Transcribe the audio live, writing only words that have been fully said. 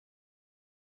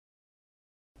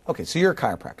Okay, so you're a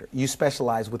chiropractor. You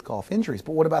specialize with golf injuries,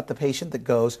 but what about the patient that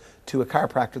goes to a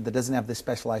chiropractor that doesn't have this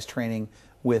specialized training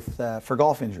for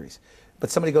golf injuries?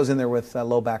 But somebody goes in there with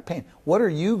low back pain. What are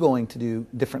you going to do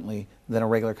differently than a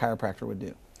regular chiropractor would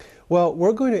do? Well,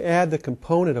 we're going to add the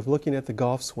component of looking at the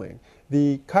golf swing.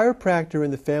 The chiropractor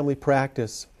in the family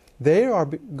practice, they are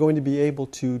going to be able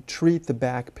to treat the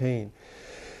back pain.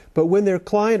 But when their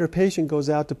client or patient goes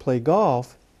out to play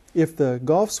golf, if the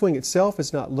golf swing itself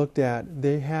is not looked at,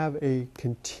 they have a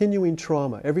continuing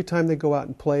trauma. Every time they go out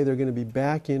and play, they're going to be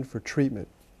back in for treatment.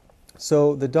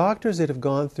 So the doctors that have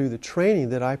gone through the training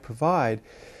that I provide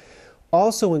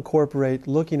also incorporate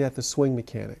looking at the swing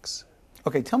mechanics.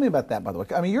 Okay, tell me about that, by the way.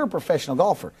 I mean, you're a professional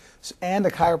golfer and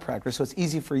a chiropractor, so it's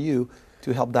easy for you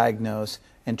to help diagnose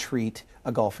and treat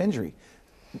a golf injury.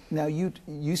 Now, you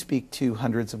speak to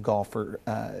hundreds of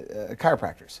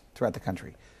chiropractors throughout the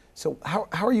country. So how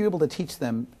are you able to teach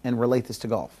them and relate this to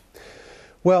golf?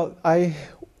 Well,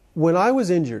 when I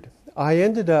was injured, I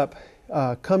ended up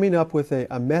coming up with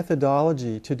a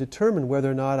methodology to determine whether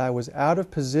or not I was out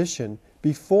of position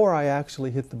before I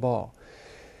actually hit the ball.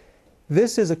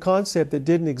 This is a concept that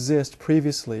didn't exist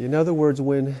previously. In other words,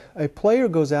 when a player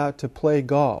goes out to play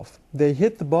golf, they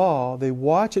hit the ball, they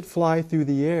watch it fly through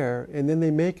the air, and then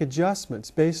they make adjustments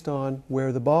based on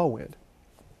where the ball went.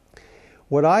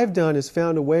 What I've done is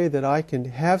found a way that I can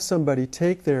have somebody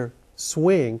take their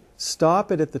swing,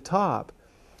 stop it at the top,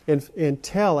 and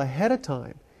tell ahead of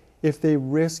time if they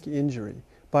risk injury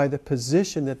by the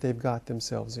position that they've got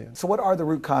themselves in. So what are the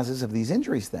root causes of these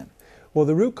injuries then? Well,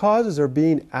 the root causes are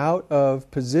being out of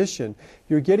position.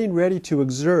 You're getting ready to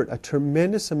exert a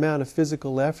tremendous amount of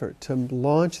physical effort to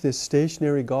launch this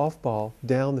stationary golf ball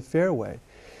down the fairway.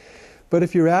 But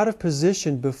if you're out of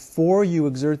position before you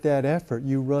exert that effort,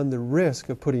 you run the risk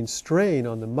of putting strain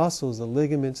on the muscles, the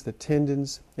ligaments, the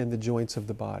tendons, and the joints of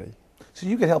the body. So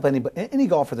you could help any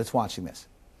golfer that's watching this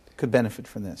could benefit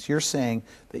from this. You're saying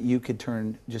that you could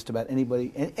turn just about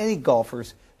any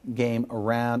golfer's game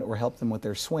around or help them with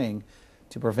their swing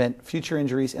to prevent future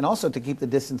injuries and also to keep the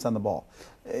distance on the ball.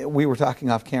 We were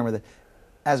talking off camera that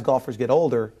as golfers get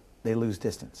older, they lose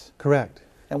distance. Correct.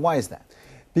 And why is that?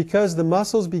 Because the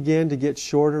muscles begin to get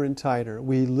shorter and tighter.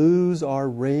 We lose our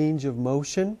range of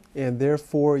motion, and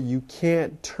therefore you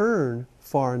can't turn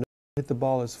far enough to hit the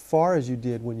ball as far as you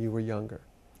did when you were younger.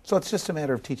 So it's just a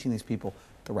matter of teaching these people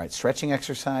the right stretching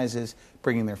exercises,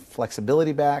 bringing their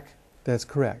flexibility back. That's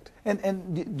correct.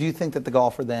 And do you think that the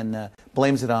golfer then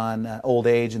blames it on old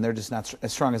age and they're just not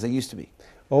as strong as they used to be?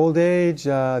 Old age,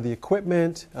 the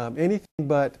equipment, anything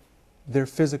but their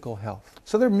physical health.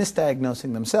 So they're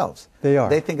misdiagnosing themselves. They are.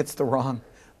 They think it's the wrong.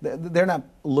 They're not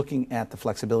looking at the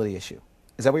flexibility issue.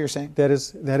 Is that what you're saying? That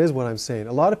is what I'm saying.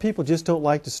 A lot of people just don't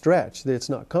like to stretch. It's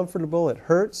not comfortable. It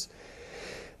hurts.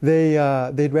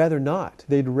 They'd rather not.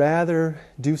 They'd rather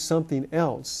do something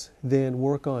else than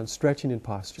work on stretching and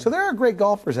posture. So there are great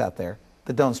golfers out there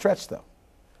that don't stretch, though.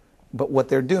 But what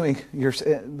they're doing,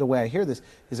 the way I hear this,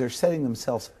 is they're setting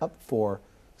themselves up for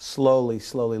slowly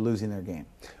losing their game.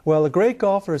 Well, a great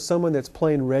golfer is someone that's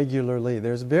playing regularly.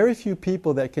 There's very few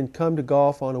people that can come to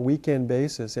golf on a weekend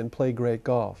basis and play great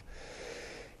golf.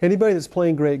 Anybody that's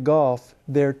playing great golf,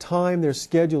 their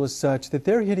schedule is such that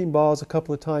they're hitting balls a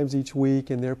couple of times each week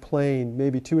and they're playing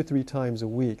maybe 2 or 3 times a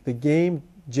week. The game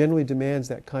generally demands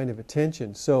that kind of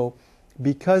attention. So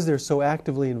because they're so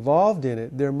actively involved in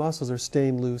it, their muscles are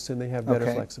staying loose and they have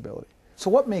better flexibility.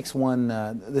 So what makes one,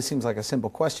 this seems like a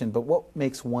simple question, but what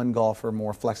makes one golfer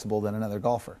more flexible than another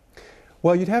golfer?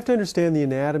 Well, you'd have to understand the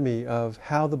anatomy of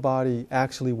how the body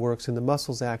actually works and the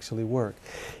muscles actually work.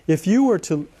 If you were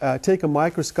to take a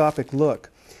microscopic look,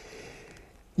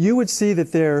 you would see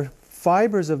that there are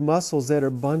fibers of muscles that are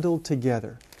bundled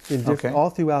together in all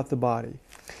throughout the body.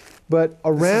 But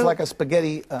around, this is like a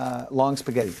spaghetti, long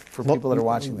spaghetti for people that are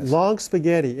watching this. Long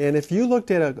spaghetti. And if you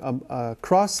looked at a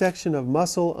cross-section of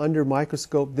muscle under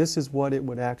microscope, this is what it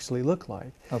would actually look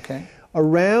like. Okay.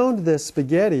 Around the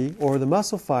spaghetti, or the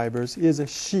muscle fibers, is a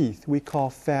sheath we call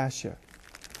fascia.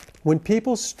 When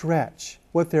people stretch,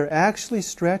 what they're actually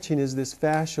stretching is this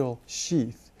fascial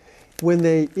sheath. When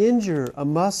they injure a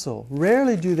muscle,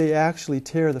 rarely do they actually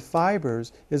tear the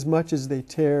fibers as much as they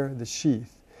tear the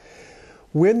sheath.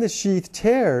 When the sheath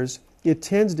tears, it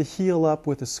tends to heal up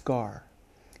with a scar.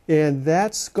 And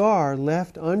that scar,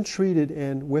 left untreated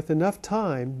and with enough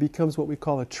time, becomes what we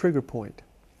call a trigger point.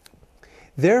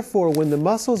 Therefore, when the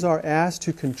muscles are asked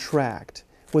to contract,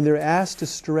 when they're asked to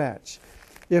stretch,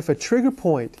 if a trigger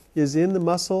point is in the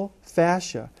muscle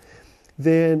fascia,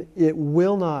 then it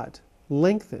will not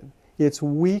lengthen. It's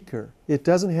weaker. It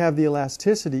doesn't have the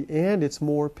elasticity, and it's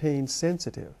more pain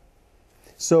sensitive.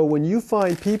 So when you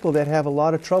find people that have a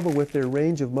lot of trouble with their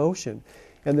range of motion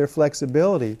and their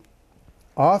flexibility,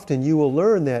 often you will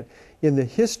learn that in the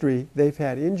history they've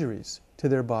had injuries to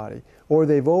their body, or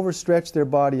they've overstretched their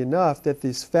body enough that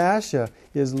this fascia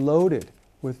is loaded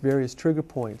with various trigger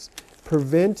points,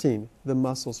 preventing the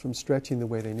muscles from stretching the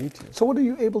way they need to. So what are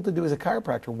you able to do as a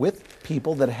chiropractor with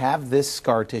people that have this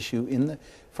scar tissue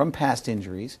from past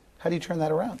injuries? How do you turn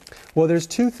that around? Well, there's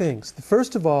two things.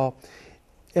 First of all,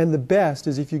 and the best,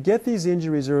 is if you get these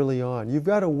injuries early on, you've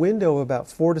got a window of about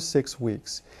 4 to 6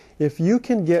 weeks. If you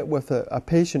can get with a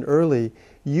patient early,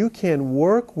 you can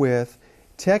work with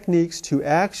techniques to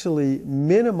actually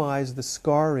minimize the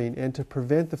scarring and to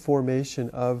prevent the formation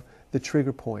of the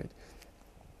trigger point.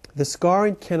 The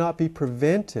scarring cannot be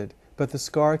prevented, but the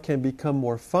scar can become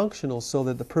more functional so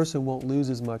that the person won't lose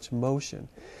as much motion.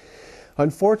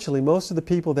 Unfortunately, most of the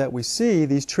people that we see,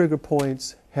 these trigger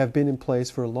points have been in place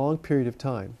for a long period of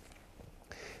time.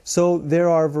 So there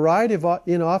are a variety of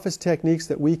in-office techniques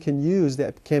that we can use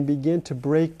that can begin to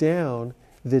break down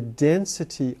the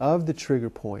density of the trigger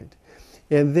point.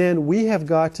 And then we have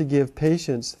got to give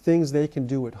patients things they can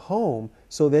do at home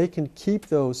so they can keep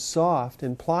those soft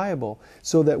and pliable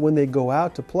so that when they go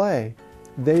out to play,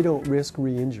 they don't risk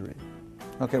re-injury.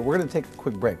 Okay, we're going to take a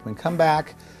quick break. When we come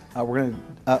back, we're going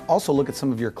to also look at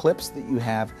some of your clips that you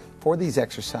have for these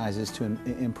exercises to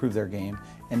improve their game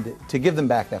and to give them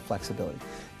back that flexibility.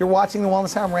 You're watching The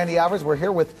Wellness Hour. I'm Randy Alvarez. We're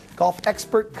here with golf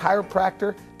expert,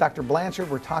 chiropractor, Dr. Blanchard.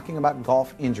 We're talking about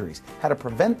golf injuries, how to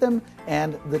prevent them,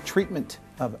 and the treatment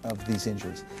of these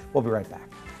injuries. We'll be right back.